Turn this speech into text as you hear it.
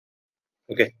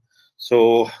Okay,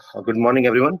 so good morning,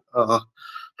 everyone.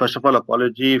 First of all,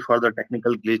 apology for the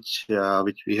technical glitch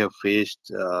which we have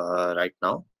faced right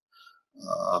now.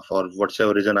 For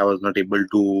whatever reason, I was not able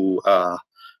to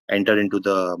enter into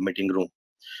the meeting room.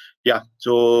 Yeah,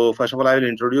 so first of all, I will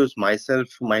introduce myself.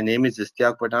 My name is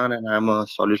Istiaq Patan, and I'm a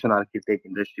solution architect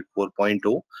industry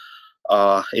 4.0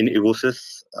 in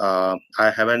Evosys.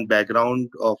 I have a background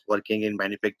of working in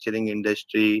manufacturing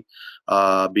industry,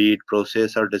 be it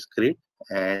process or discrete,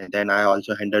 and then I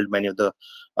also handled many of the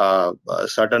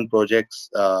certain projects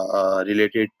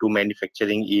related to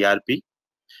manufacturing ERP.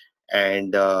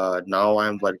 And now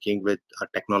I'm working with a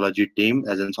technology team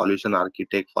as a solution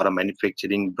architect for a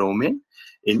manufacturing domain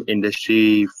in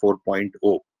Industry 4.0.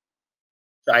 So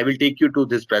I will take you to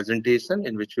this presentation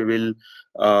in which we will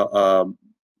uh, uh,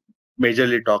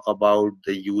 majorly talk about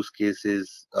the use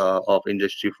cases of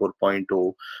Industry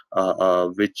 4.0,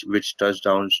 which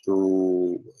touchdowns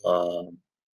to uh,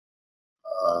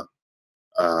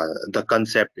 the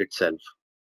concept itself.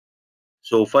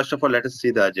 So first of all, let us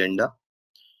see the agenda.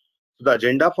 So the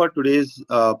agenda for today's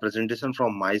presentation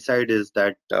from my side is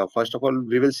that first of all,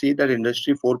 we will see that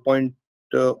Industry 4.0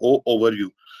 overview.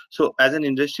 So as an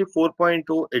Industry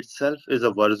 4.0 itself is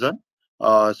a version.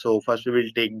 So first we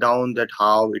will take down that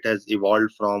how it has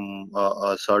evolved from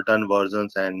certain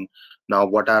versions and now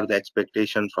what are the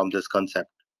expectations from this concept.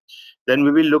 Then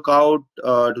we will look out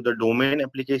to the domain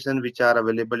applications which are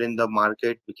available in the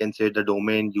market. We can say the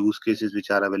domain use cases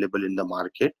which are available in the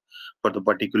market for the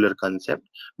particular concept.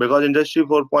 Because Industry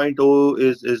 4.0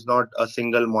 is not a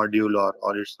single module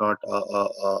or it's not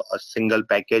a single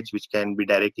package which can be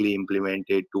directly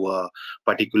implemented to a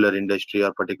particular industry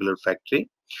or particular factory.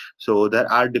 So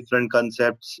there are different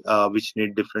concepts which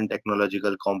need different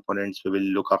technological components. We will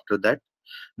look after that.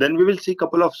 Then we will see a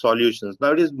couple of solutions.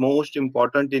 Now it is most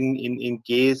important in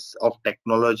case of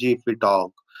technology. If we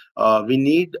talk, we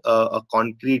need a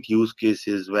concrete use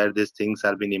cases where these things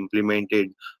are being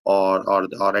implemented,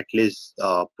 or at least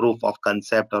proof of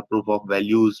concept or proof of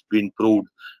values being proved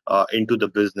into the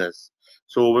business.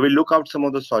 So we will look out some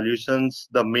of the solutions.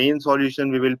 The main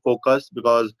solution we will focus,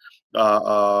 because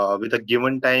with a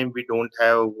given time we don't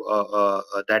have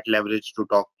that leverage to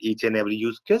talk each and every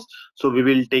use case. So we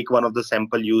will take one of the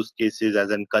sample use cases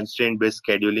as in constraint based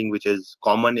scheduling, which is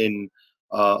common in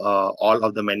all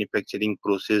of the manufacturing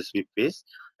process we face.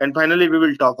 And finally, we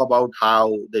will talk about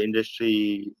how the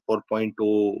industry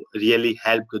 4.0 really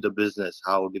help to the business,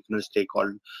 how different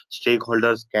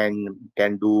stakeholders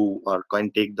can do or can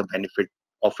take the benefit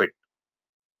of it.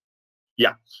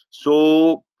 Yeah.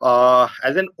 So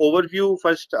as an overview,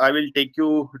 first I will take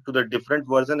you to the different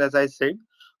version, as I said.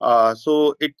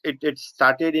 So it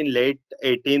started in late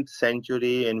 18th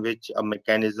century, in which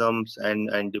mechanisms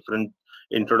and different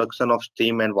introduction of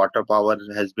steam and water power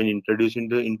has been introduced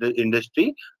into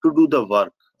industry to do the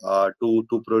work,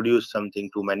 to produce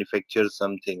something, to manufacture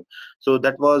something. So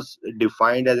that was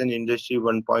defined as an industry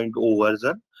 1.0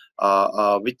 version,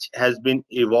 which has been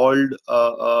evolved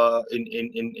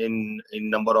in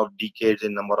number of decades,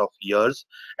 in number of years,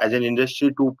 as an industry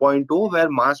 2.0, where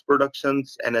mass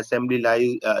productions and assembly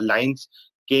lines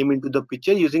came into the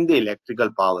picture using the electrical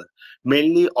power.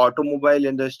 Mainly automobile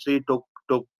industry took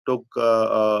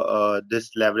this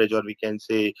leverage, or we can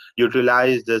say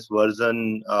utilize this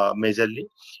version majorly,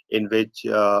 in which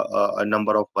a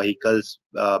number of vehicles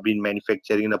been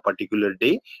manufactured in a particular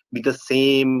day with the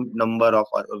same number of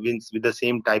with the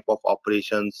same type of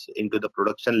operations into the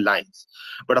production lines.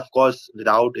 But of course,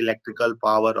 without electrical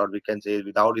power, or we can say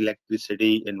without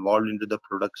electricity involved into the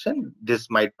production, this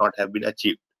might not have been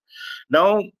achieved.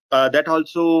 Now that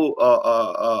also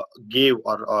gave,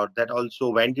 or that also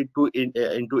went into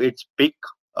its peak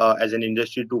as an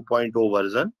industry 2.0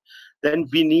 version. Then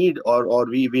we need, or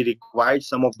we required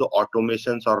some of the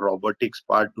automations or robotics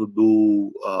part to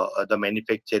do the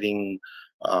manufacturing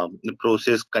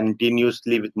process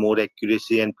continuously with more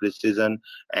accuracy and precision,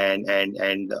 and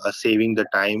saving the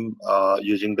time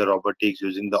using the robotics,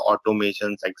 using the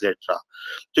automations, etc.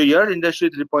 So here industry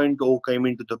 3.0 came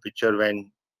into the picture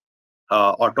when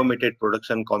automated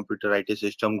production computer IT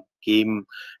system came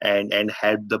and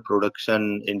helped the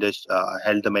production industry,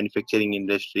 helped the manufacturing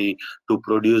industry to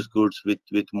produce goods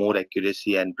with more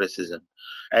accuracy and precision.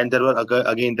 And there were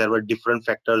again there were different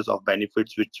factors of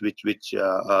benefits which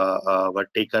were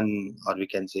taken, or we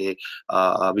can say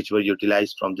which were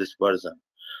utilized from this version.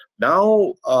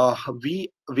 Now we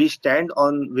stand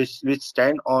on we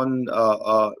stand on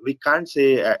we can't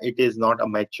say it is not a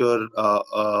mature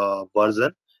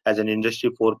version as an industry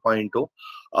 4.0.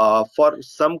 For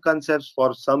some concepts,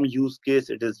 for some use case,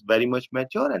 it is very much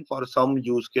mature, and for some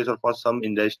use case or for some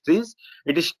industries,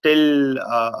 it is still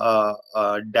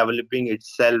developing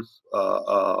itself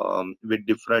with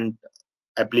different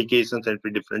applications and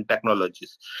with different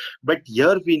technologies. But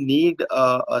here we need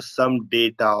some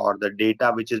data, or the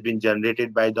data which has been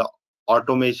generated by the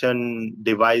automation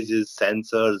devices,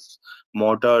 sensors,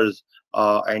 motors,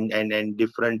 and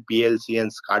different PLC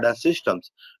and SCADA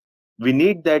systems. We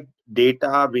need that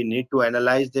data, we need to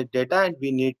analyze that data, and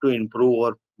we need to improve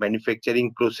our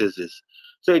manufacturing processes.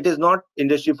 So it is not,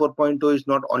 industry 4.0 is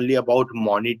not only about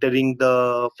monitoring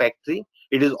the factory,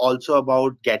 it is also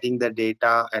about getting the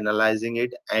data, analyzing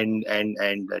it, and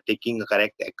taking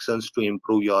correct actions to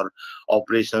improve your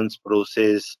operations,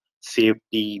 process,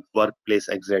 safety, workplace,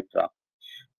 etc.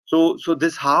 So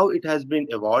this how it has been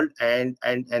evolved, and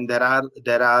there are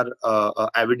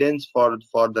evidence for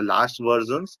the last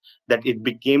versions that it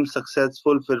became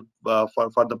successful for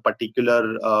the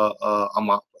particular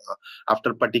amount,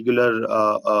 after particular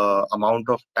amount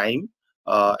of time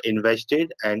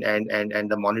invested, and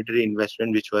the monetary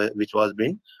investment which was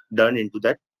being done into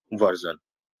that version.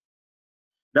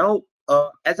 Now,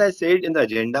 as I said in the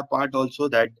agenda part also,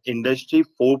 that Industry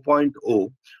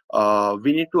 4.0,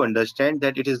 we need to understand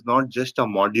that it is not just a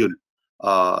module.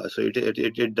 So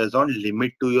it does not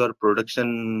limit to your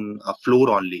production floor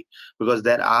only, because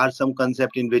there are some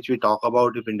concept in which we talk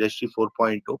about if Industry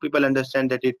 4.0, people understand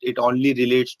that it only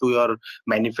relates to your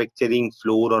manufacturing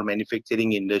floor or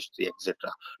manufacturing industry,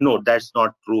 etc. No, that's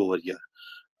not true over here.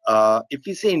 If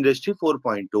we say Industry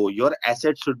 4.0, your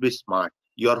assets should be smart.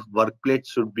 Your workplace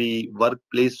should be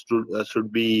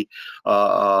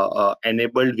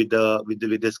enabled with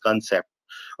this concept.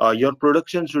 Your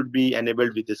production should be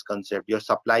enabled with this concept. Your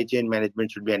supply chain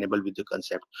management should be enabled with the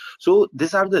concept. So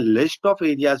these are the list of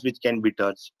areas which can be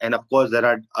touched, and of course there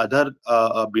are other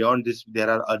beyond this. There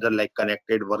are other like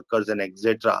connected workers and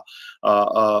etc.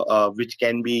 Which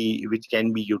can be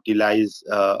utilized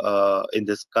in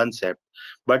this concept.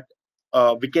 But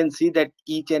we can see that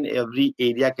each and every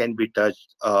area can be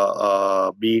touched,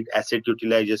 be it asset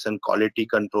utilization, quality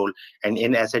control, and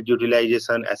in asset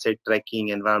utilization, asset tracking,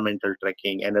 environmental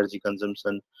tracking, energy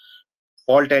consumption,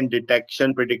 fault and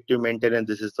detection, predictive maintenance.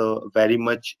 This is a very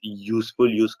much useful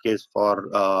use case for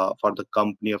the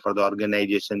company or for the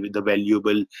organization with the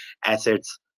valuable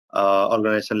assets.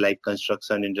 Organization like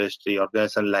construction industry,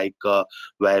 organization like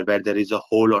where there is a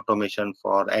whole automation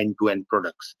for end-to-end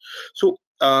products. So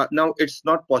now it's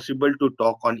not possible to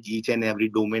talk on each and every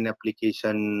domain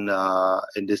application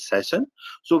in this session.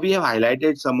 So we have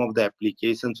highlighted some of the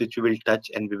applications which we will touch,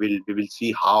 and we will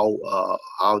see how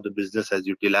the business has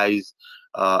utilized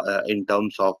in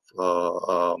terms of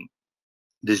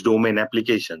this domain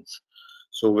applications.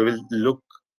 So we will look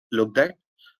that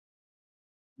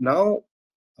now.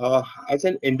 As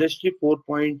an Industry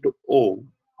 4.0,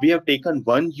 we have taken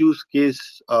one use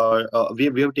case.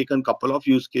 We have taken couple of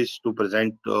use cases to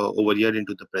present over here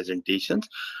into the presentations.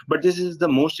 But this is the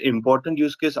most important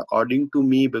use case according to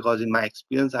me, because in my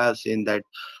experience, I have seen that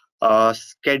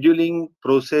scheduling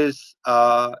process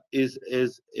is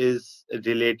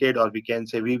related, or we can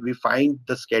say we find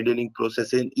the scheduling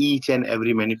process in each and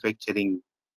every manufacturing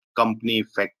company,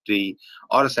 factory,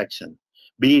 or a section,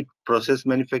 be it process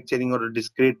manufacturing or a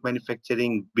discrete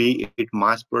manufacturing, be it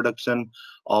mass production,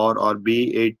 or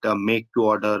be it make to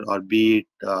order, or be it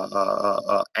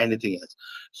anything else.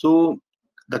 So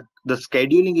the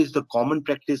scheduling is the common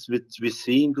practice which we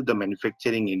see into the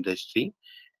manufacturing industry.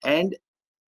 And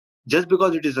just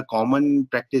because it is a common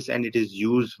practice and it is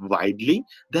used widely,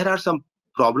 there are some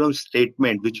problem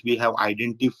statement which we have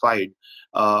identified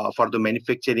for the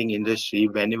manufacturing industry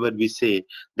whenever we say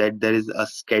that there is a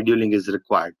scheduling is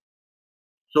required.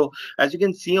 So as you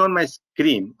can see on my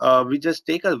screen, we just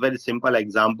take a very simple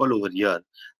example over here,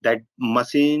 that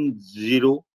machine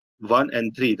 0, 1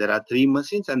 and 3, there are three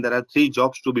machines and there are three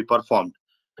jobs to be performed.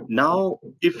 Now,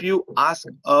 if you ask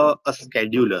a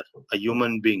scheduler, a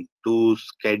human being, to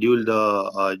schedule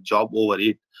the job over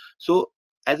it, so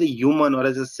as a human or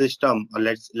as a system,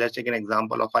 let's take an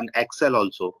example of an Excel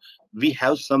also, we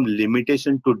have some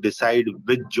limitation to decide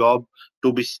which job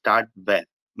to be start when,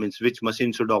 means which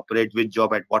machine should operate which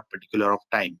job at what particular of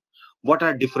time. What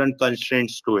are different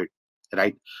constraints to it,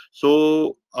 right?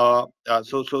 So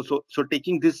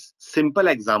taking this simple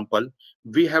example,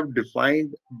 we have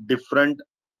defined different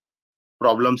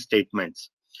problem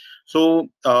statements. So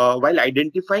while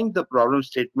identifying the problem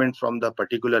statement from the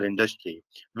particular industry,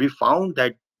 we found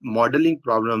that modeling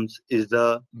problems is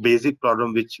the basic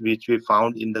problem which we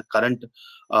found in the current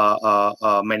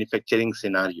manufacturing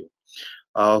scenario.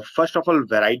 First of all,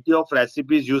 variety of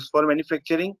recipes used for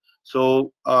manufacturing.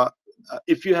 So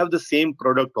if you have the same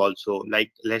product also,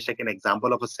 like let's take an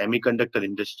example of a semiconductor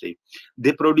industry,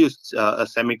 they produce a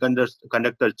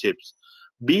semiconductor chips,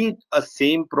 be it a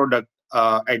same product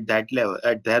at that level,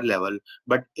 at their level,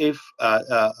 but if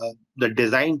the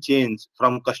design change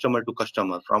from customer to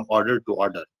customer, from order to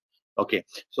order. Okay,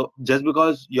 so just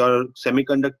because your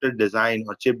semiconductor design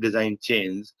or chip design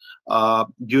changes,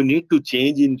 you need to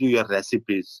change into your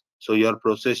recipes. So your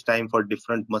process time for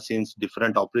different machines,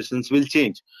 different operations will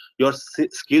change. Your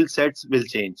skill sets will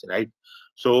change, right?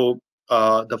 So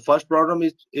the first problem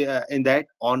is in that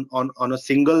on a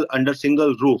single under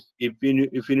single roof, if you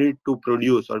need to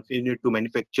produce or if you need to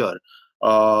manufacture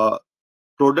uh,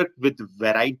 product with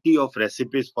variety of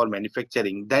recipes for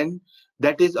manufacturing, then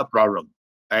that is a problem.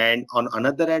 And on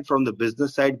another hand, from the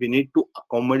business side, we need to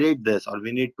accommodate this or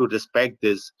we need to respect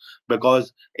this,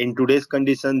 because in today's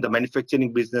condition the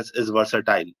manufacturing business is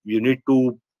versatile. You need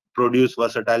to produce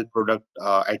versatile product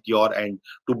at your end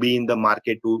to be in the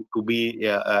market, to be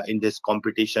in this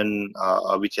competition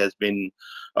which has been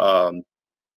um,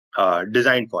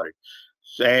 designed for it.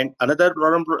 And another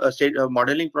problem,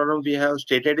 modeling problem we have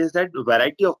stated is that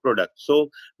variety of products. So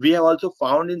we have also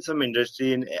found in some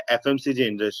industry, in FMCG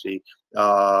industry,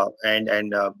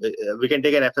 and we can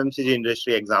take an FMCG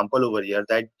industry example over here,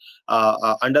 that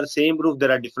under same roof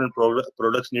there are different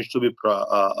products needs to be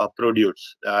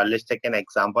produced. Let's take an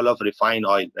example of refined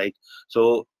oil, right?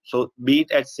 So be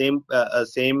it at same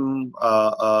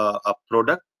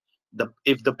product, the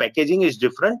if the packaging is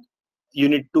different, you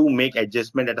need to make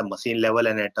adjustment at a machine level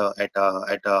and at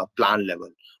a plan level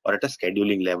or at a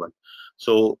scheduling level.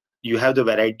 So you have the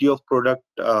variety of product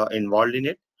involved in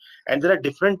it, and there are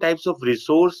different types of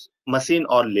resource, machine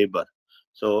or labor.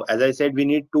 So as I said, we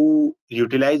need to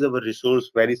utilize our resource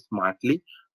very smartly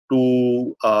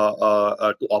to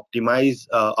optimize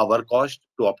our cost,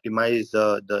 to optimize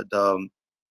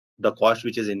the cost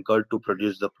which is incurred to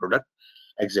produce the product,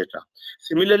 etc.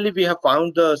 Similarly, we have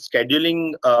found the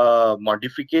scheduling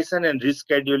modification and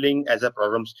rescheduling as a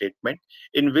problem statement,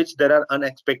 in which there are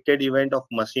unexpected event of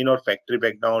machine or factory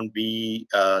breakdown. We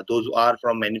those who are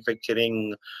from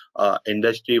manufacturing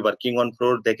industry working on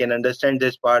floor, they can understand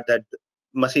this part, that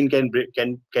machine can break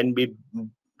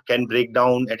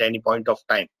down at any point of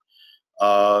time.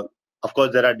 uh, of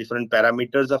course, there are different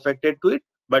parameters affected to it,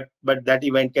 but that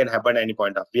event can happen any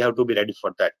point of. We have to be ready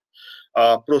for that.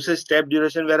 Process step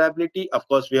duration variability. Of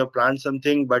course, we have planned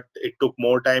something, but it took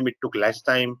more time. It took less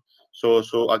time.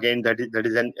 So again, that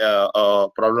is an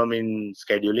problem in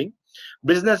scheduling.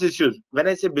 Business issues. When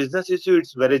I say business issue,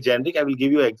 it's very generic. I will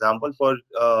give you an example for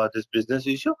this business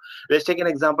issue. Let's take an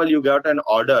example. You got an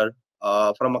order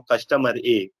from a customer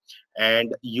A,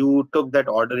 and you took that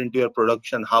order into your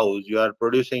production house. You are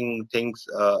producing things,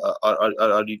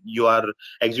 or you are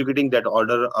executing that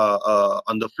order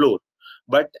on the floor,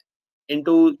 but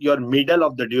into your middle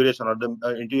of the duration, or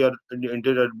into your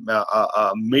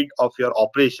mid of your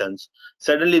operations,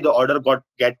 suddenly the order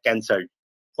get cancelled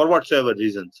for whatsoever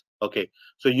reasons. Okay,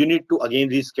 so you need to again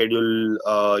reschedule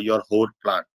your whole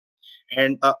plan.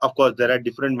 And of course, there are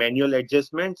different manual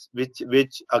adjustments,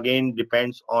 which again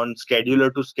depends on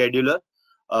scheduler to scheduler.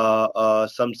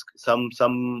 Some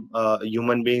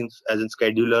human beings as in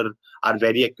scheduler are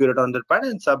very accurate on that part,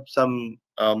 and some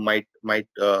might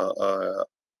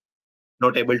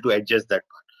not able to adjust that.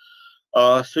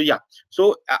 So yeah,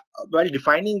 so while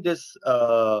defining this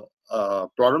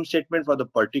problem statement for the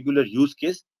particular use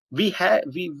case,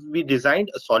 we designed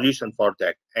a solution for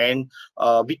that, and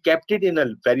we kept it in a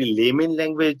very layman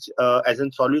language as a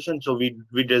solution. So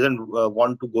we doesn't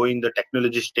want to go in the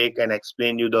technology stack and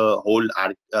explain you the whole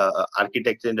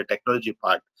architecture and the technology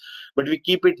part, but we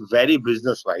keep it very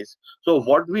business wise. So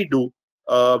what we do,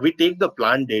 we take the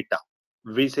plant data.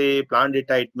 We say plant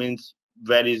data, it means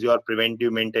where is your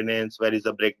preventive maintenance, where is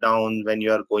the breakdown when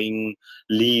you are going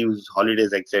leaves,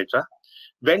 holidays, etc.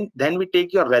 Then we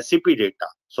take your recipe data.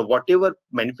 So whatever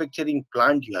manufacturing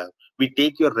plant you have, we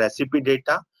take your recipe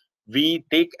data. We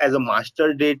take as a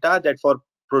master data that for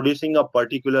producing a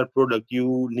particular product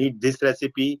you need this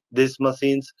recipe, this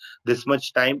machines, this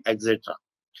much time, etc.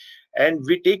 And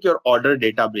we take your order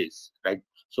database, right?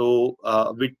 So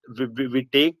we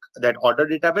take that order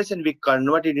database and we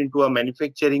convert it into a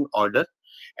manufacturing order,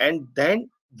 and then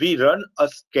we run a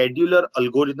scheduler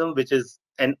algorithm, which is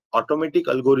an automatic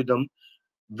algorithm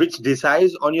which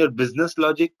decides on your business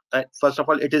logic. First of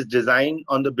all, it is designed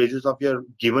on the basis of your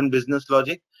given business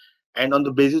logic, and on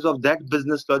the basis of that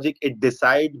business logic it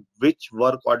decides which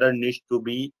work order needs to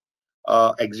be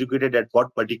executed at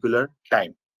what particular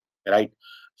time, right?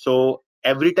 So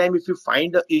every time if you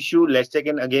find the issue, let's take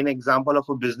an again example of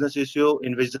a business issue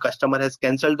in which the customer has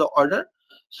cancelled the order.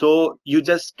 So you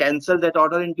just cancel that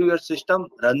order into your system,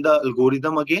 run the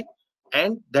algorithm again,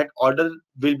 and that order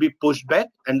will be pushed back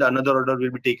and another order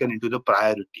will be taken into the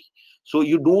priority. So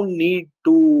you don't need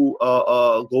to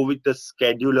go with the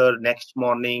scheduler next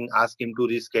morning, ask him to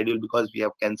reschedule because we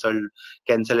have cancelled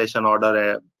cancellation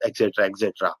order, etc.,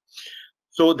 etc.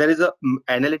 So there is a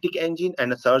analytic engine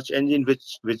and a search engine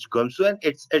which comes to, and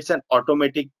it's an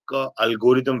automatic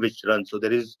algorithm which runs. So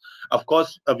there is, of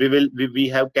course, we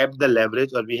have kept the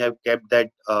leverage, or we have kept that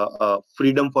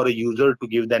freedom for a user to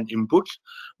give them inputs,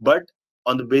 but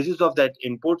on the basis of that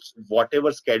inputs, whatever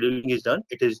scheduling is done,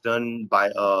 it is done by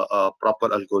a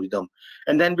proper algorithm,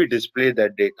 and then we display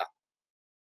that data.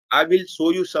 I will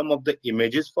show you some of the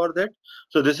images for that.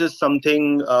 So this is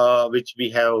something which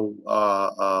we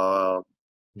have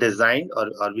designed,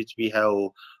 or which we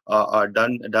have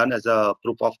done as a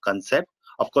proof of concept,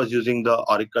 of course using the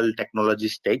Oracle technology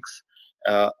stacks.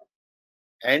 Uh,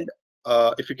 and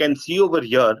if you can see over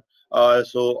here,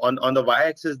 so on the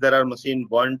y-axis there are machine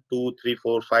 1, 2, 3,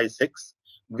 4, 5, 6.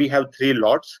 We have 3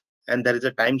 lots, and there is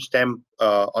a timestamp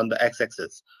on the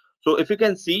x-axis. So if you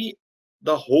can see,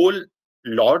 the whole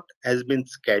lot has been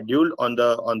scheduled on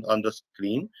the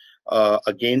screen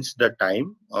against the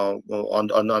time, on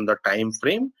the time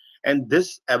frame, and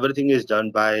this everything is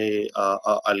done by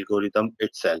algorithm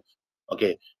itself.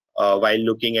 Okay. While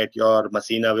looking at your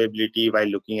machine availability, while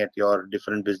looking at your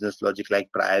different business logic like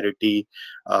priority,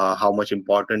 how much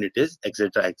important it is,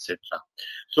 etc., etc.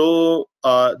 So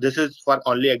this is for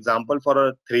only example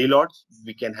for 3 lots.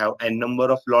 We can have n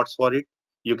number of lots for it.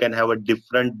 You can have a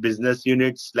different business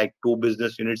units, like 2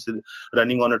 business units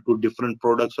running on a 2 different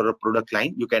products or a product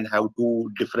line. You can have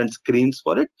 2 different screens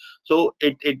for it. So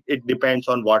it depends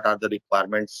on what are the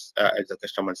requirements at the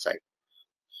customer side.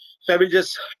 So I will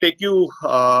just take you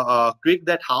quick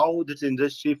that how this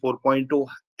industry 4.0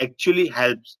 actually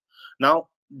helps. Now,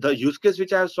 the use case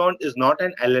which I have shown is not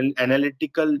an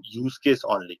analytical use case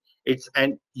only. It's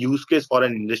an use case for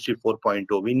an industry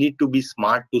 4.0. We need to be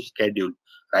smart to schedule,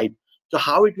 right? So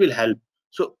how it will help?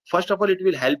 So first of all, it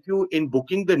will help you in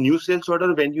booking the new sales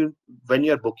order. When you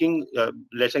are booking,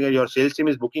 let's say your sales team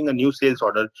is booking a new sales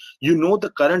order, you know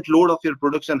the current load of your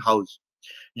production house,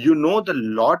 you know the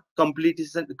lot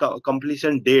completion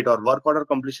date or work order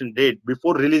completion date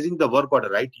before releasing the work order,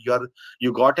 right?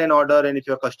 You got an order, and if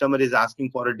your customer is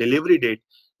asking for a delivery date,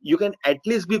 you can at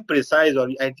least be precise, or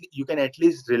you can at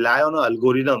least rely on an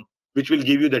algorithm which will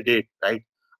give you the date, right?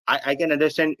 I can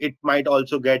understand it might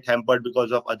also get hampered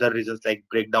because of other reasons like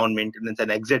breakdown, maintenance, and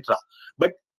etc.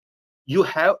 But you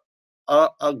have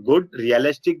a good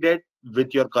realistic date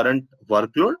with your current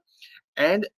workload,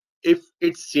 and if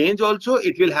it's change also,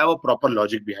 it will have a proper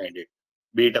logic behind it,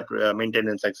 be it a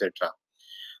maintenance, etc.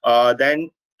 Then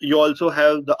you also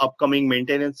have the upcoming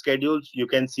maintenance schedules. You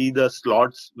can see the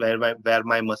slots where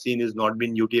my machine is not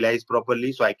being utilized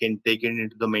properly, so I can take it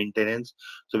into the maintenance,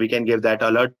 so we can give that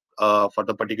alert for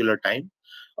the particular time.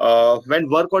 When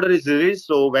work order is released,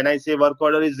 so when I say work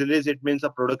order is released, it means a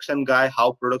production guy,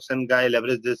 how production guy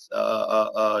leverage this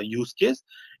use case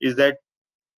is that,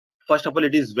 first of all,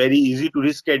 it is very easy to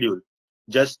reschedule.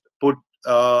 Just put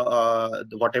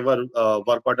whatever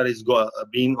work order is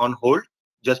being on hold,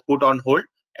 just put on hold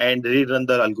and rerun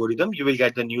the algorithm. You will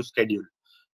get the new schedule.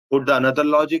 Put the another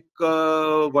logic,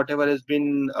 whatever has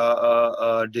been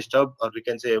disturbed, or we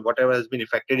can say whatever has been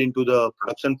affected into the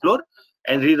production floor,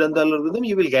 and rerun the algorithm.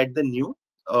 You will get the new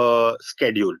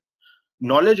schedule.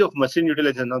 Knowledge of machine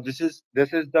utilization. Now this is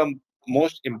the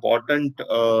most important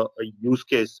use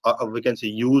case, or we can say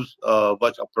use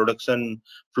what a production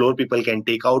floor people can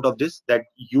take out of this, that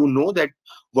you know that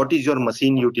what is your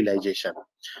machine utilization,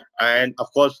 and of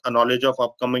course a knowledge of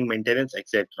upcoming maintenance,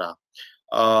 etc.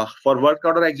 For work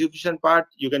order execution part,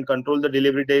 you can control the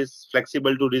delivery days,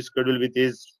 flexible to reschedule with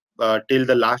is till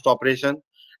the last operation,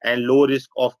 and low risk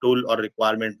of tool or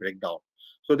requirement breakdown.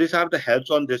 So these are the helps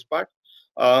on this part.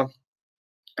 uh,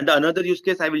 and the another use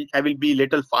case, I will be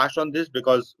little fast on this,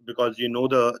 because you know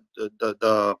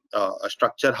the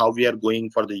structure how we are going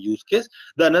for the use case.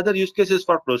 The another use case is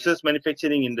for process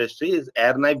manufacturing industry is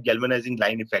air knife galvanizing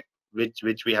line effect,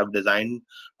 which we have designed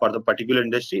for the particular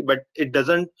industry, but it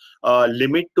doesn't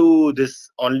limit to this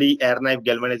only air knife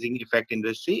galvanizing effect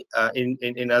industry.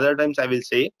 In other times, I will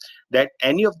say that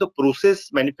any of the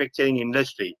process manufacturing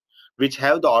industry which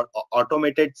have the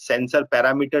automated sensor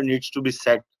parameter needs to be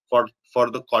set for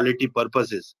the quality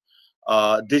purposes.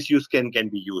 This use can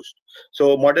be used.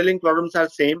 So modeling problems are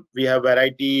same. We have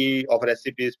variety of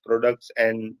recipes, products,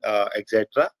 and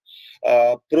etc.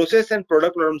 Process and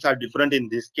product problems are different in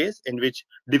this case, in which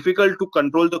difficult to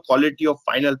control the quality of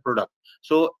final product.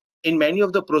 So in many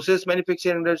of the process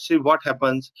manufacturing industry, what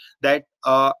happens that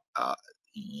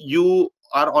you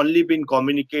are only been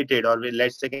communicated, or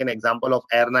let's take an example of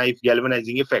air knife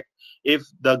galvanizing effect. If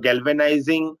the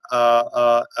galvanizing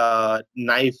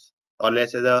knife, or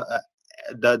let's say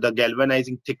the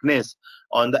galvanizing thickness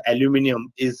on the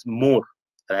aluminum is more,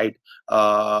 right,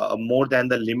 more than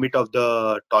the limit of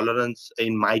the tolerance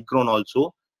in micron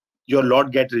also, your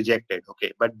lot get rejected.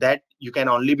 Okay, but that you can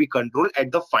only be controlled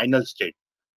at the final state.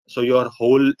 So your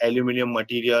whole aluminum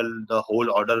material, the whole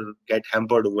order get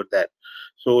hampered over there.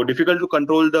 So difficult to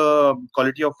control the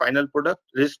quality of final product.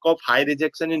 Risk of high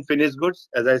rejection in finished goods,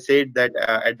 as I said, that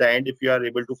at the end, if you are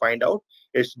able to find out,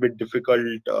 it's a bit difficult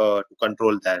to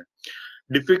control that.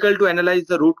 Difficult to analyze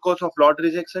the root cause of lot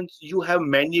rejections. You have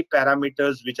many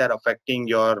parameters which are affecting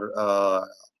your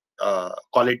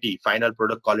quality, final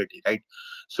product quality, right?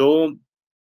 So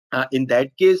in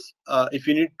that case, if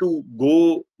you need to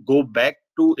go back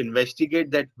to investigate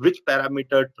that which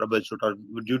parameter troubleshoot, or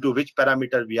due to which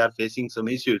parameter we are facing some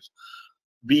issues,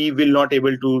 we will not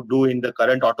able to do in the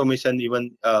current automation, even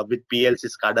with PLC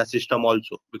SCADA system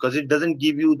also, because it doesn't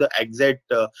give you the exact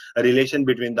relation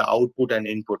between the output and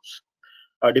inputs.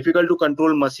 Difficult to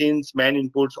control machines, man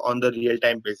inputs on the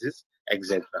real-time basis,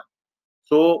 etc.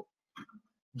 So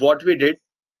what we did,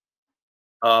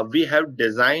 we have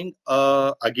designed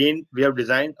again we have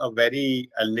designed a very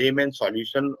layman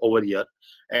solution over here,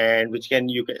 and which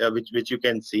you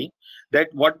can see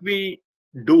that what we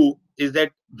do is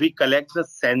that we collect the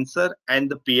sensor and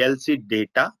the PLC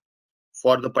data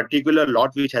for the particular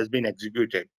lot which has been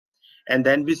executed, and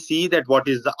then we see that what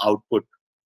is the output.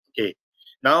 Okay,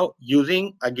 now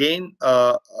using again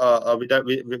with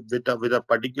a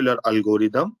particular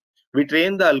algorithm, we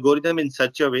train the algorithm in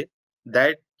such a way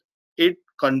that it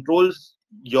controls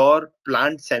your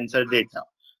plant sensor data.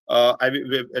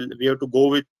 We have to go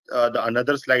with the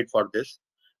another slide for this.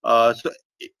 On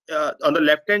the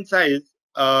left hand side,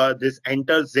 this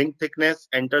enter zinc thickness,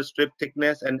 enter strip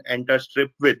thickness, and enter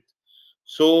strip width.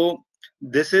 So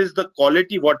this is the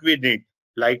quality what we need.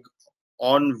 Like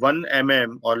on 1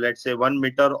 mm, or let's say 1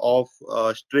 meter of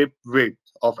strip width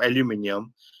of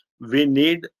aluminium, we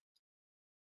need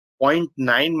 0.9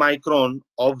 micron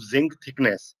of zinc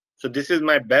thickness. So this is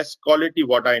my best quality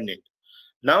what I need.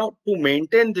 Now to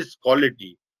maintain this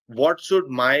quality, what should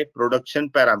my production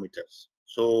parameters?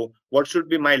 So what should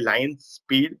be my line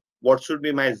speed? What should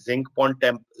be my zinc pot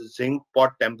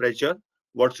temperature?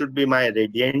 What should be my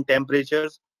radiant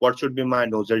temperatures? What should be my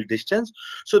nozzle distance?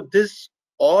 So this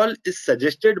all is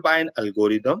suggested by an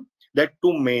algorithm, that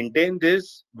to maintain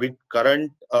this with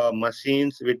current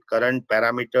machines, with current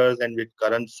parameters, and with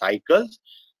current cycles,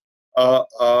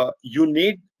 you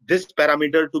need this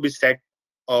parameter to be set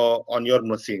on your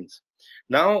machines.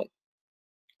 Now,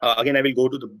 again, I will go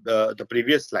to the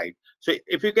previous slide. So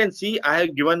if you can see, I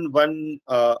have given one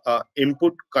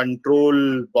input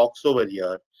control box over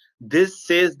here. This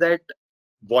says that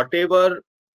whatever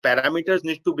parameters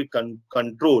need to be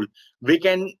controlled, we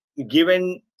can give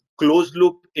an closed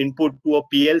loop input to a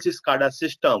PLC SCADA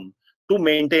system to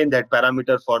maintain that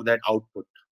parameter for that output.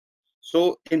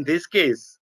 So in this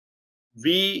case,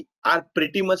 we are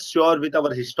pretty much sure with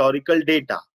our historical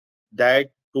data that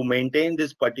to maintain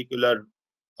this particular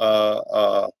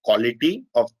quality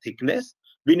of thickness,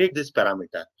 we need this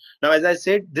parameter. Now, as I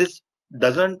said, this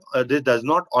does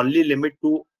not only limit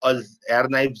to a air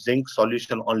knife zinc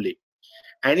solution only.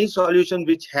 Any solution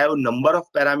which have number of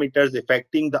parameters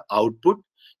affecting the output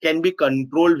can be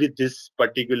controlled with this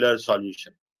particular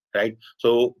solution, right?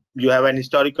 So you have an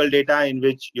historical data in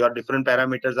which your different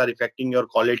parameters are affecting your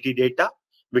quality data.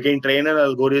 We can train an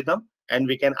algorithm, and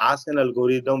we can ask an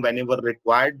algorithm whenever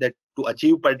required that to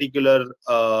achieve particular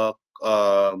uh,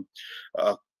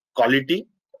 quality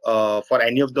for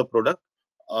any of the product,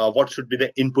 what should be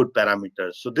the input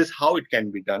parameters. So this how it can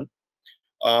be done.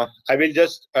 I will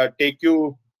just take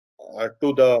you to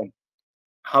the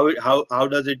how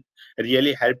does it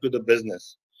really help to the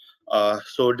business.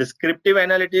 So descriptive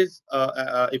analytics,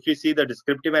 if you see the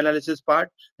descriptive analysis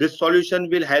part, this solution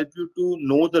will help you to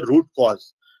know the root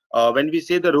cause. When we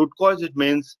say the root cause, it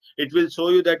means it will show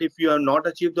you that if you have not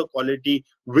achieved the quality,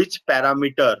 which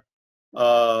parameter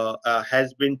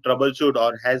has been troubleshoot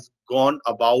or has gone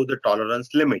above the tolerance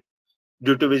limit,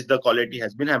 due to which the quality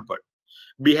has been hampered.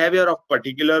 Behavior of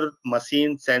particular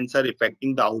machine sensor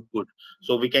affecting the output.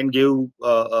 So we can give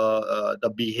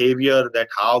the behavior that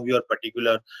how your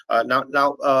particular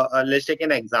now let's take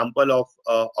an example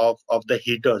of the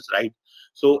heaters, right?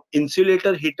 So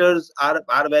insulator heaters are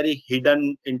very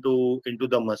hidden into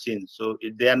the machine, so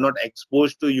they are not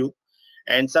exposed to you.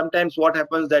 And sometimes what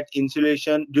happens that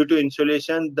insulation, due to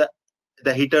insulation,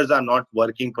 the heaters are not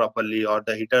working properly, or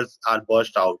the heaters are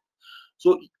burst out.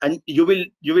 So, and you will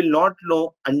not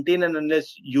know until and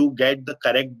unless you get the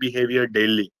correct behavior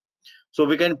daily. So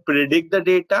we can predict the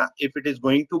data if it is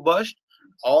going to burst,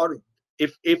 or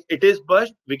if it is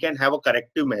burst, we can have a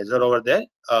corrective measure over there,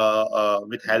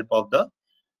 with help of the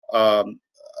um,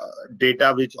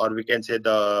 data which, or we can say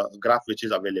the graph which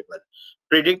is available.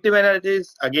 Predictive analytics,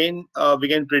 again, we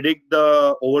can predict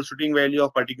the overshooting value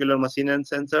of particular machine and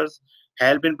sensors,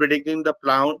 help in predicting the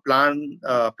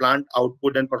plant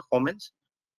output and performance.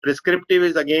 Prescriptive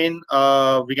is, again,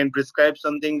 we can prescribe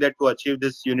something that to achieve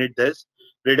this unit this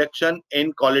reduction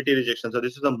in quality rejection. So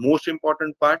this is the most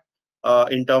important part,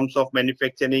 in terms of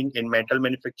manufacturing, in metal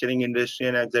manufacturing industry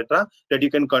and etc., that you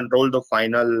can control the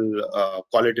final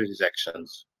quality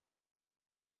rejections.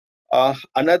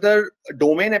 Another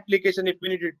domain application, if we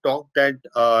need to talk, that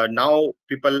now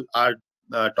people are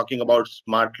talking about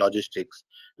smart logistics,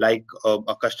 like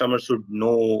a customer should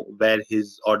know where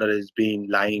his order is being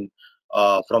lying,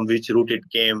 from which route it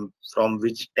came, from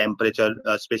which temperature,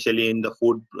 especially in the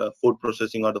food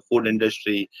processing or the food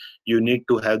industry. You need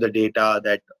to have the data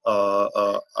that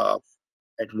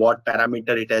at what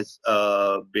parameter it has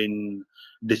been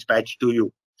dispatched to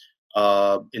you,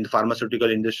 in the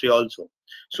pharmaceutical industry also.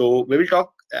 So we will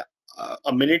talk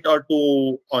a minute or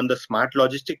two on the smart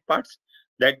logistic parts,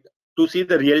 that to see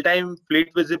the real-time fleet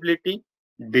visibility,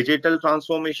 digital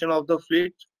transformation of the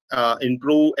fleet,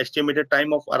 improve estimated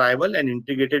time of arrival, and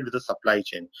integrated with the supply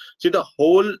chain. So the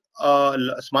whole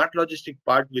smart logistic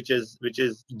part, which is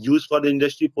used for the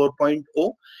industry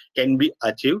 4.0, can be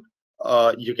achieved.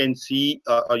 You can see,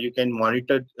 or you can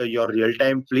monitor your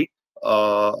real-time fleet,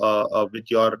 with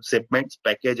your shipments,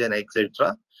 package, and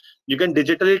etc. You can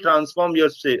digitally transform your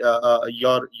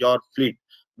fleet.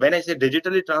 When I say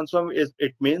digitally transform, is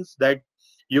it means that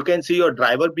you can see your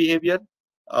driver behavior.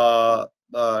 Uh,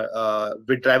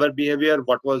 with driver behavior,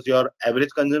 what was your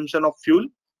average consumption of fuel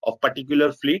of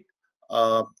particular fleet?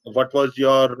 What was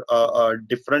your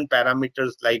different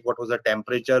parameters, like what was the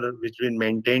temperature which been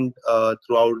maintained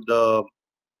throughout the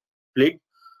fleet?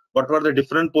 What were the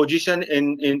different position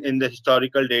in the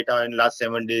historical data in last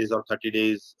 7 days or 30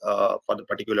 days, for the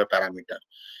particular parameter?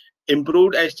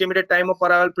 Improved estimated time of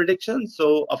arrival prediction.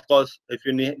 So of course, if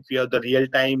you have the real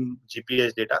time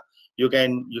GPS data, you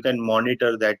can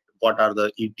monitor that what are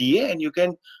the ETA, and you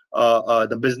can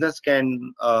the business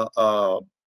can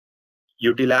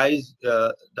utilize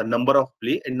the number of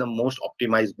play in the most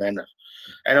optimized manner.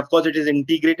 And of course, it is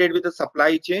integrated with the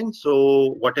supply chain.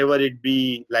 So whatever it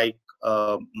be, like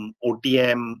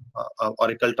OTM,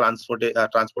 Oracle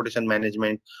transportation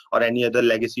management, or any other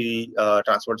legacy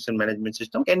transportation management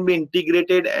system, can be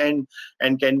integrated, and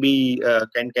can be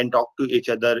can talk to each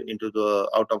other into the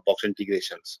out of box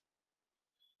integrations.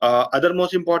 Other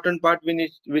most important part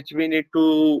which we need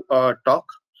to talk,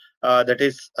 that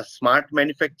is a smart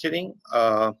manufacturing.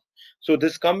 So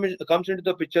this comes into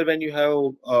the picture when you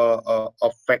have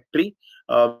a factory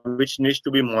which needs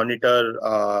to be monitored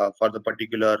for the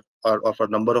particular, or for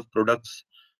number of products,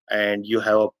 and you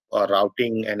have a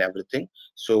routing and everything.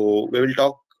 So we will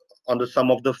talk on the some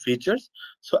of the features.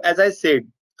 So as I said,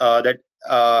 that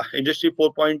industry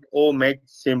 4.0 made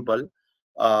simple.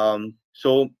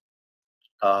 So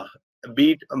uh,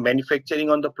 be it manufacturing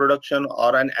on the production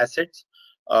or an assets,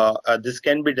 this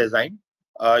can be designed.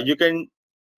 You can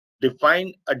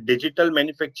define a digital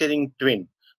manufacturing twin.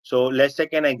 So let's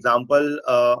take an example.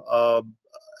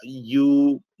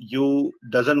 You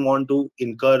doesn't want to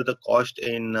incur the cost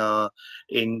in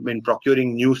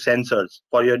procuring new sensors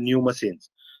for your new machines,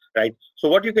 right? So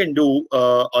what you can do,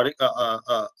 IoT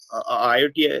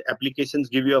applications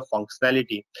give you a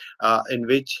functionality in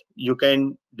which you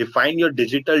can define your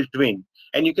digital twin,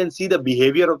 and you can see the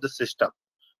behavior of the system.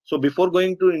 So before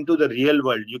going to into the real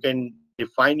world, you can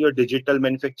define your digital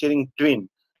manufacturing twin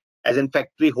as in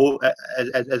factory whole,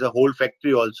 as a whole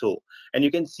factory also, and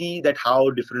you can see that how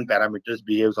different parameters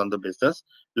behaves on the business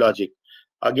logic.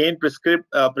 Again, prescriptive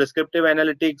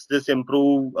analytics. This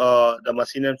improve the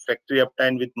machine and factory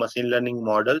uptime with machine learning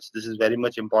models. This is very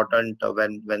much important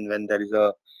when there is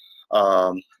a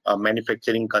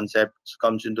manufacturing concept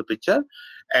comes into picture,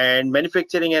 and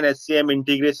manufacturing and SCM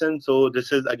integration. So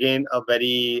this is again a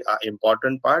very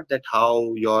important part, that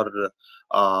how your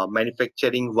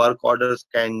manufacturing work orders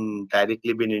can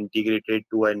directly be integrated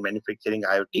to a manufacturing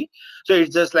IoT. So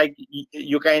it's just like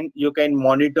you can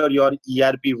monitor your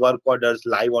ERP work orders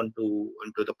live onto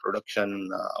the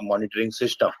production monitoring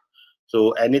system.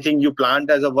 So anything you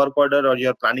planned as a work order, or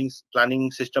your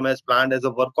planning system has planned as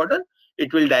a work order,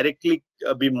 it will directly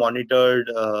be monitored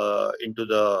into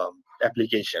the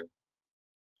application.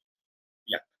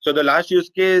 Yeah. So the last use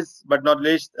case, but not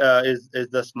least, is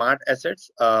the smart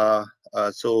assets.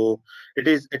 So it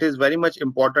is very much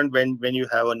important when you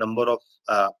have a number of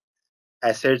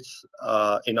assets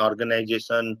in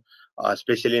organization,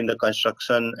 especially in the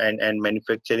construction and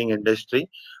manufacturing industry,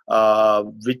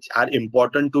 which are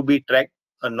important to be tracked,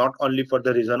 not only for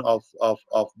the reason of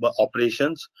the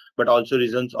operations, but also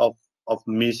reasons of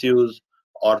misuse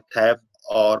or theft,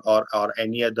 or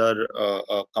any other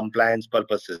compliance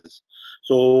purposes.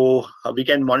 So we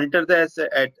can monitor the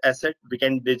asset, we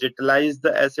can digitalize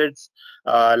the assets,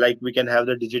 like we can have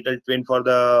the digital twin for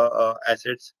the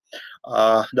assets.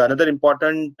 The another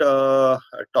important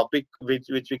topic which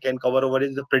we can cover over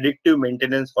is the predictive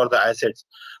maintenance for the assets.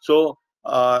 So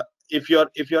if your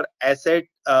asset,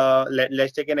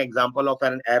 let's take an example of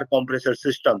an air compressor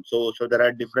system. So there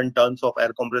are different tons of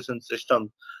air compression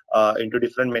system into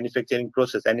different manufacturing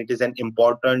process, and it is an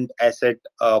important asset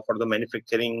for the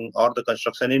manufacturing or the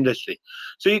construction industry.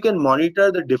 So you can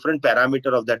monitor the different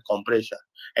parameter of that compressor,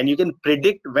 and you can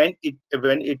predict when it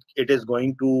is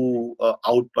going to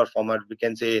outperform, or we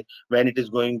can say when it is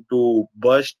going to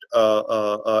burst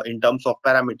in terms of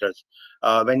parameters.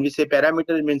 When we say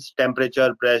parameter, it means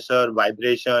temperature, pressure,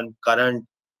 vibration, current.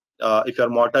 If your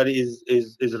motor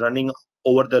is running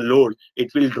over the load,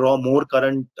 it will draw more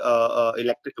current,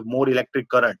 more electric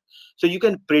current. So you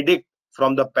can predict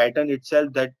from the pattern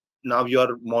itself that now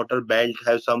your motor belt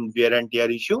has some wear and tear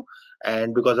issue,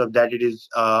 and because of that it is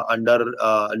under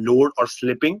load or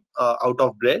slipping out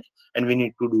of breath, and we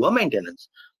need to do a maintenance.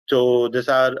 So these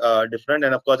are different,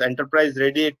 and of course enterprise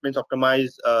ready, it means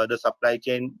optimize the supply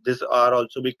chain. These are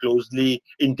also be closely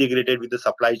integrated with the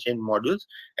supply chain modules,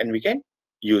 and we can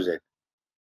use it.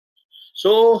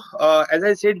 So as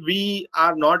I said, we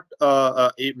will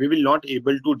not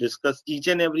able to discuss each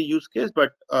and every use case,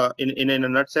 but in a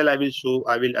nutshell, I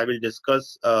will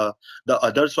discuss the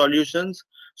other solutions.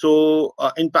 So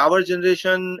in power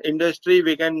generation industry,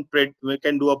 we can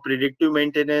do a predictive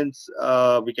maintenance,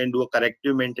 we can do a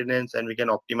corrective maintenance, and we can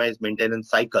optimize maintenance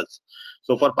cycles.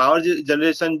 So for power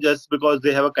generation, just because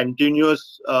they have a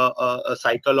continuous a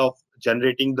cycle of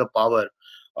generating the power,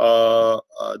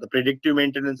 the predictive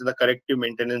maintenance and the corrective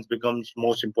maintenance becomes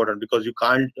most important, because you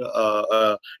can't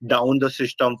down the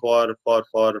system for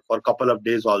a couple of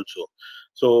days also.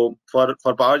 So for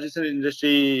power generation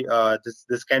industry,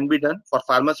 this can be done. For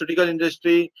pharmaceutical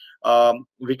industry,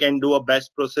 we can do a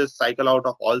best process cycle out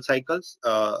of all cycles,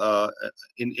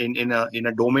 in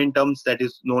a domain terms that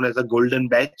is known as a golden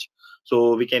batch.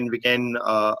 So we can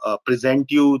present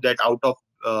you that out of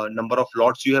number of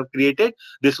lots you have created,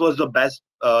 this was the best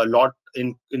lot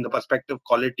in the perspective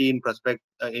quality, in prospect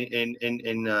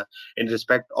in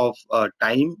respect of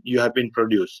time you have been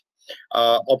produced.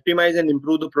 Optimize and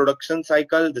improve the production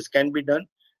cycle, this can be done.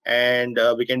 And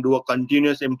we can do a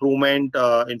continuous improvement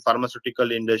in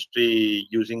pharmaceutical industry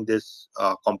using this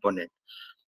component.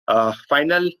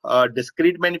 Final,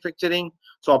 discrete manufacturing.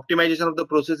 So optimization of the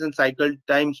process and cycle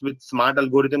times with smart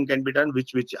algorithm can be done,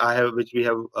 which we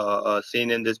have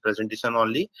seen in this presentation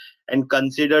only, and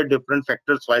consider different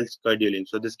factors while scheduling.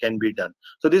 So this can be done.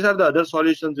 So these are the other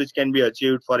solutions which can be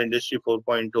achieved for Industry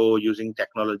 4.0 using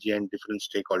technology and different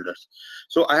stakeholders.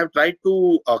 So I have tried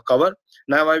to cover.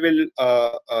 Now I will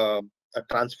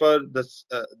transfer this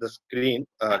the screen.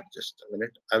 Just a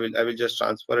minute. I will just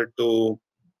transfer it to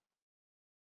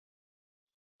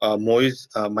Moise,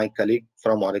 my colleague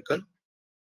from Oracle,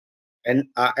 and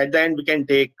at the end we can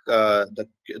take the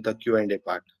Q&A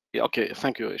part. Okay,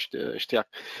 thank you, Ishtiaq.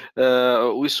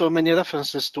 We saw many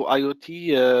references to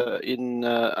IoT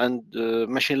and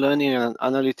machine learning and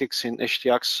analytics in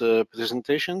Ishtiaq's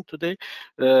presentation today.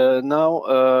 Now,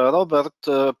 Robert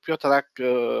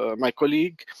Piotrek, my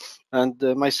colleague, and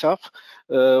myself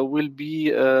will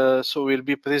be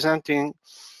presenting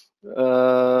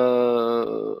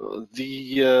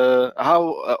how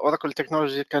Oracle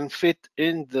technology can fit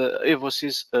in the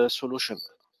Evosys solution,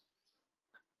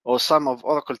 or some of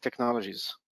Oracle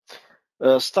technologies.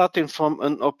 Starting from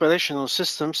an operational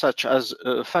system such as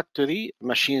a factory,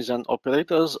 machines and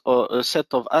operators, or a set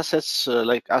of assets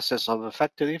like assets of a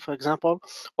factory, for example,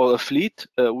 or a fleet,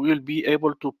 we will be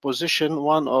able to position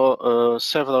one or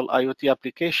several IoT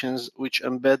applications which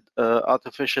embed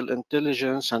artificial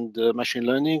intelligence and machine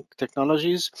learning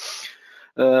technologies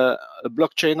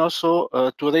Blockchain also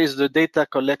to raise the data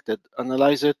collected,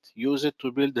 analyze it, use it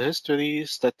to build history,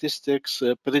 statistics,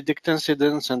 predict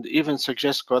incidents, and even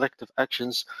suggest corrective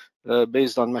actions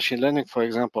based on machine learning, for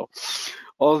example.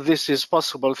 All this is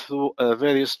possible through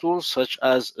various tools such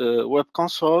as web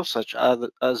console, such as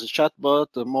a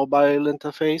chatbot, a mobile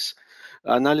interface,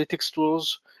 analytics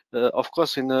tools, of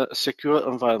course, in a secure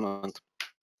environment.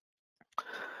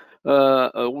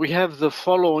 We have the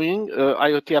following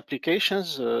IoT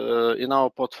applications in our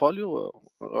portfolio,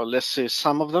 or let's say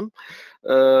some of them,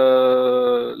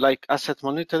 like asset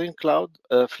monitoring cloud,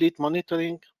 fleet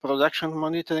monitoring, production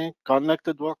monitoring,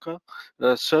 connected worker,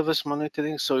 service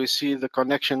monitoring. So you see the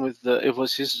connection with the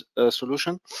Evosys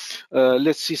solution.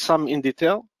 Let's see some in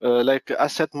detail, like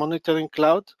asset monitoring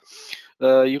cloud.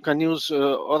 You can use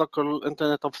Oracle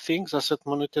Internet of Things Asset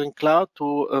Monitoring Cloud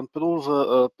to improve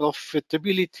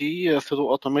profitability through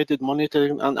automated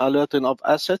monitoring and alerting of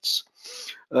assets,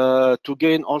 to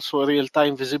gain also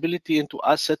real-time visibility into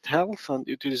asset health and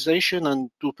utilization,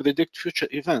 and to predict future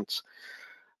events.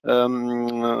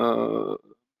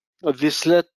 This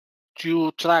let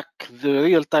you track the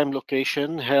real-time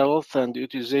location, health, and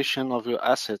utilization of your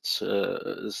assets.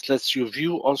 This lets you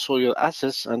view also your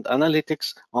assets and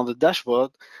analytics on the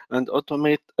dashboard and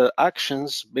automate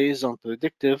actions based on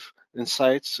predictive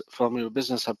insights from your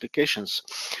business applications.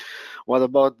 What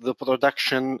about the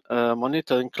production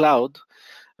monitoring cloud?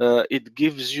 It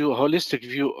gives you a holistic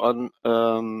view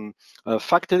on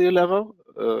factory level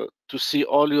to see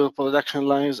all your production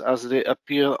lines as they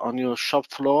appear on your shop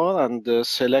floor, and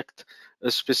select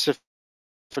a specific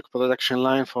production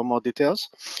line for more details.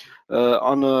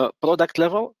 On a product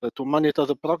level, to monitor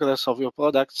the progress of your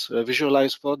products,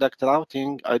 visualize product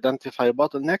routing, identify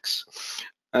bottlenecks,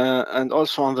 and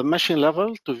also on the machine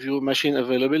level to view machine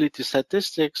availability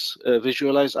statistics,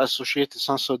 visualize associated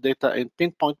sensor data in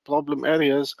pinpoint problem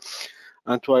areas,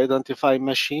 and to identify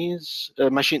machine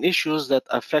issues that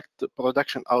affect the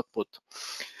production output.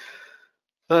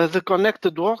 The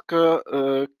connected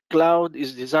worker cloud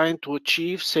is designed to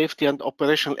achieve safety and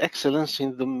operational excellence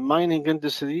in the mining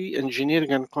industry,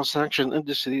 engineering, and construction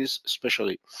industries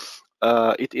especially.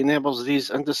 It enables these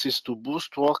industries to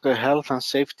boost worker health and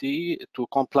safety, to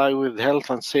comply with health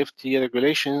and safety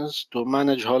regulations, to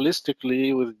manage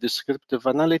holistically with descriptive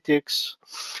analytics,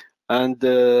 and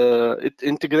it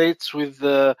integrates with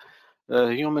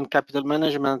human capital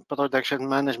management, production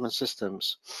management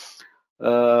systems.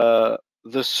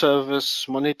 The service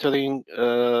monitoring,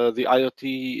 the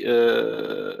IoT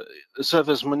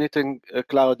service monitoring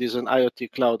cloud is an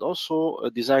IoT cloud also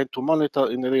designed to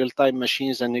monitor in real-time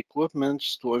machines and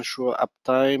equipments to ensure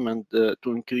uptime and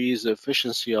to increase the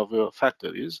efficiency of your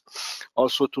factories.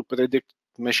 Also to predict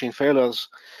machine failures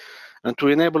and to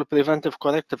enable preventive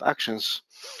corrective actions.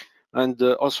 And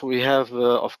also we have,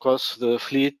 of course, the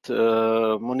fleet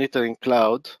monitoring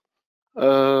cloud.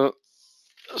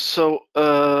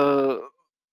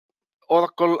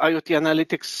 Oracle IoT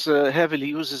Analytics heavily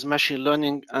uses machine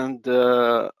learning and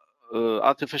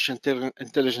artificial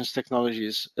intelligence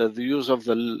technologies. The use of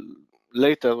the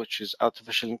later, which is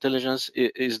artificial intelligence,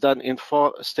 is done in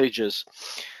 4 stages.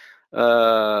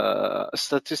 A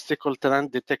statistical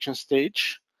trend detection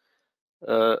stage,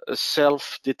 a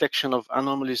self-detection of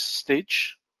anomalies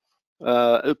stage,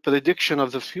 a prediction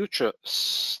of the future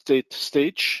state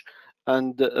stage,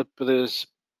 and a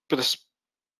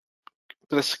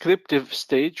prescriptive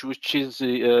stage, which is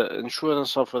the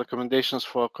insurance of recommendations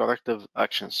for corrective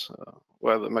actions,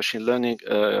 where the machine learning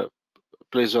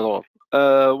plays a role.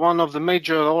 One of the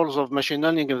major roles of machine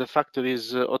learning in the factory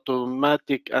is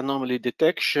automatic anomaly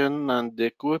detection and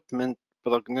equipment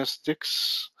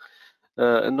prognostics.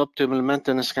 An optimal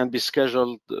maintenance can be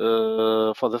scheduled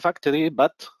for the factory,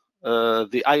 but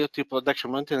the IoT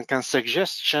production monitoring can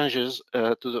suggest changes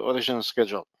to the original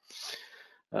schedule.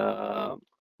 Now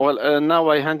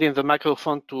I hand in the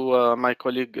microphone to my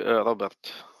colleague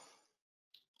Robert.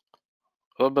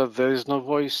 Robert, there is no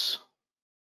voice.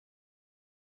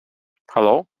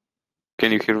 Hello,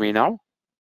 can you hear me now?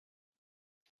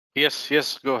 Yes,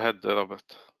 go ahead, Robert.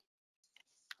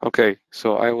 Okay,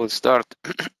 so I will start.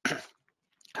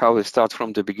 I will start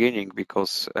from the beginning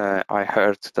because I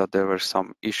heard that there were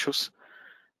some issues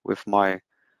with my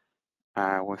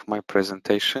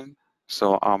presentation.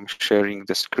 So I'm sharing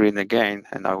the screen again,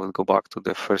 and I will go back to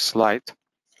the first slide.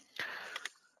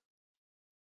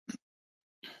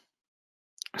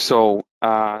 So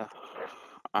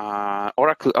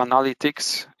Oracle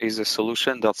Analytics is a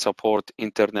solution that supports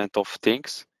Internet of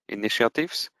Things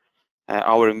initiatives.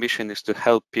 Our mission is to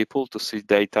help people to see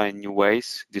data in new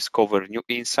ways, discover new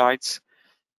insights,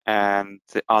 and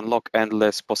unlock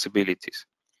endless possibilities.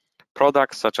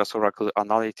 Products such as Oracle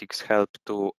Analytics help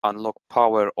to unlock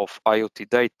power of IoT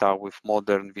data with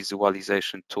modern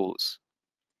visualization tools.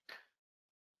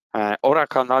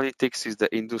 Oracle Analytics is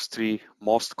the industry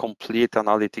most complete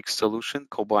analytics solution,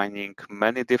 combining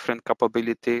many different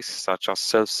capabilities such as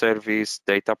self-service,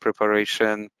 data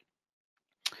preparation,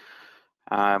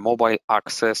 mobile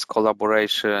access,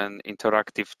 collaboration,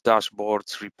 interactive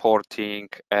dashboards, reporting,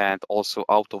 and also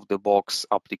out-of-the-box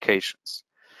applications.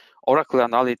 Oracle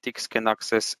Analytics can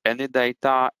access any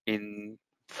data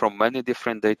from many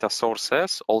different data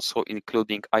sources, also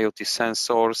including IoT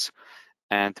sensors,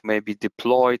 and may be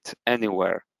deployed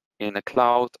anywhere in a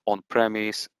cloud,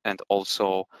 on-premise, and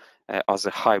also as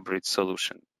a hybrid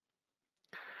solution.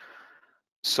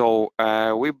 So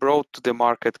we brought to the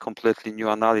market completely new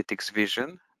analytics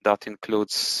vision that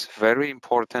includes very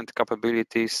important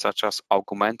capabilities such as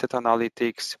augmented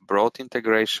analytics, broad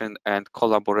integration, and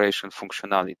collaboration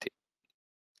functionality.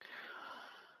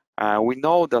 We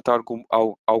know that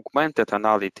augmented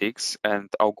analytics and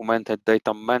augmented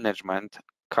data management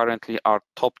currently are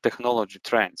top technology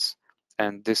trends,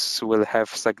 and this will have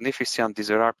significant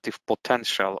disruptive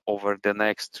potential over the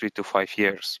next 3 to 5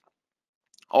 years.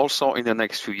 Also, in the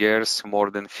next few years,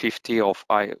 more than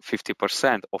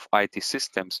 50% of IT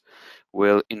systems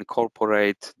will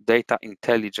incorporate data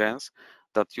intelligence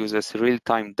that uses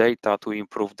real-time data to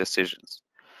improve decisions.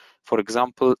 For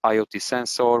example, IoT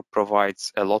sensor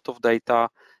provides a lot of data,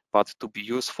 but to be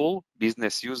useful,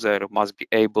 business user must be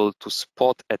able to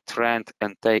spot a trend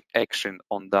and take action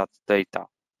on that data.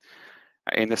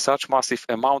 In such massive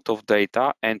amount of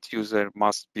data, end user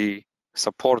must be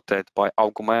supported by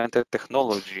augmented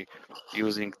technology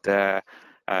using,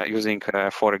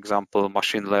 for example,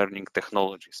 machine learning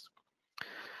technologies.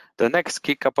 The next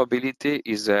key capability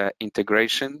is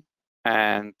integration.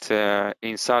 And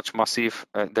in such massive,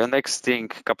 the next thing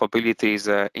capability is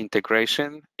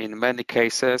integration. In many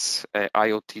cases,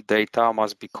 IoT data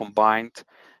must be combined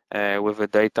with the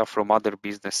data from other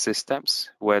business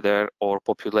systems, weather or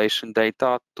population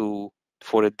data,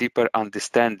 for a deeper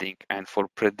understanding and for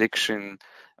prediction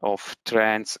of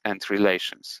trends and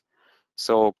relations.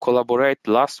 So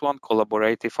last one,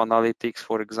 collaborative analytics,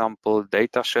 for example,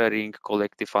 data sharing,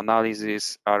 collective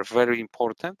analysis are very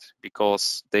important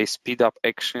because they speed up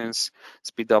actions,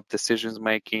 speed up decisions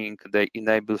making, they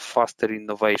enable faster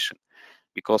innovation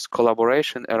because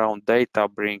collaboration around data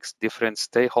brings different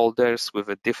stakeholders with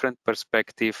a different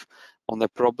perspective on the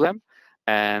problem,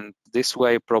 and this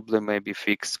way problem may be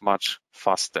fixed much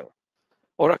faster.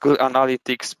 Oracle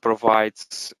Analytics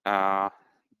provides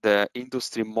the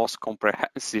industry most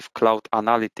comprehensive cloud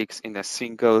analytics in a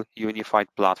single unified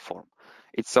platform.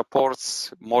 It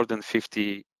supports more than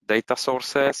 50 data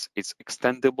sources, it's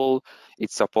extendable,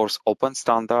 it supports open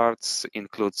standards,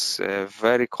 includes a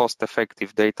very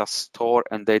cost-effective data store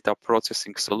and data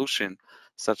processing solution,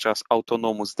 such as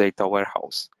autonomous data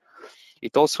warehouse.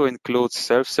 It also includes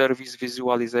self-service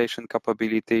visualization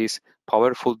capabilities,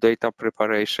 powerful data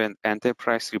preparation,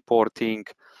 enterprise reporting,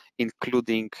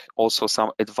 including also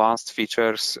some advanced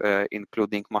features,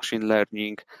 including machine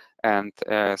learning and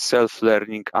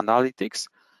self-learning analytics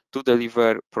to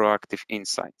deliver proactive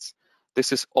insights.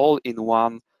 This is all in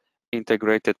one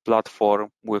integrated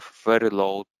platform with very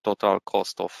low total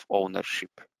cost of ownership.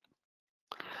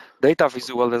 Data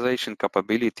visualization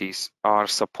capabilities are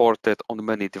supported on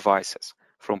many devices,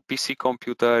 from PC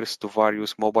computers to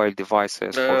various mobile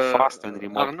devices for fast and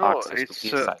remote access to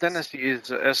insights. Tendency is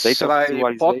Data visualization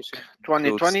includes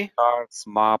 2020. charts,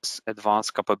 maps,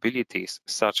 advanced capabilities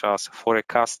such as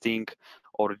forecasting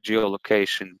or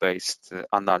geolocation-based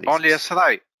analysis. Only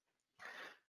SRI.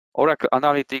 Oracle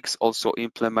Analytics also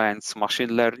implements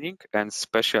machine learning and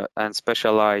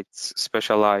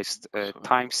specialized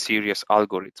time series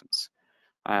algorithms.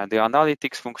 The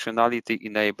analytics functionality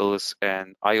enables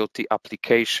an IoT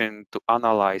application to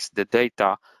analyze the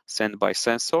data sent by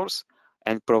sensors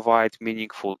and provide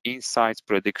meaningful insights,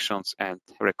 predictions, and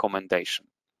recommendations.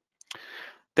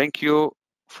 Thank you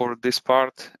for this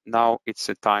part. Now it's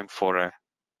a time for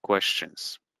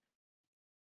questions.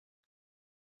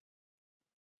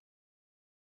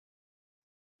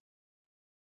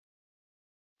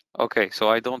 Okay, so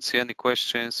I don't see any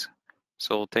questions,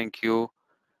 so thank you,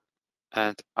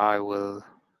 and I will.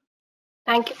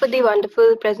 Thank you for the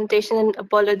wonderful presentation and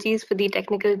apologies for the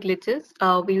technical glitches.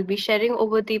 We'll be sharing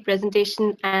over the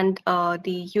presentation and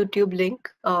the YouTube link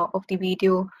of the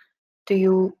video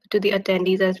to the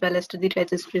attendees as well as to the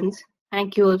registrants.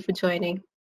 Thank you all for joining.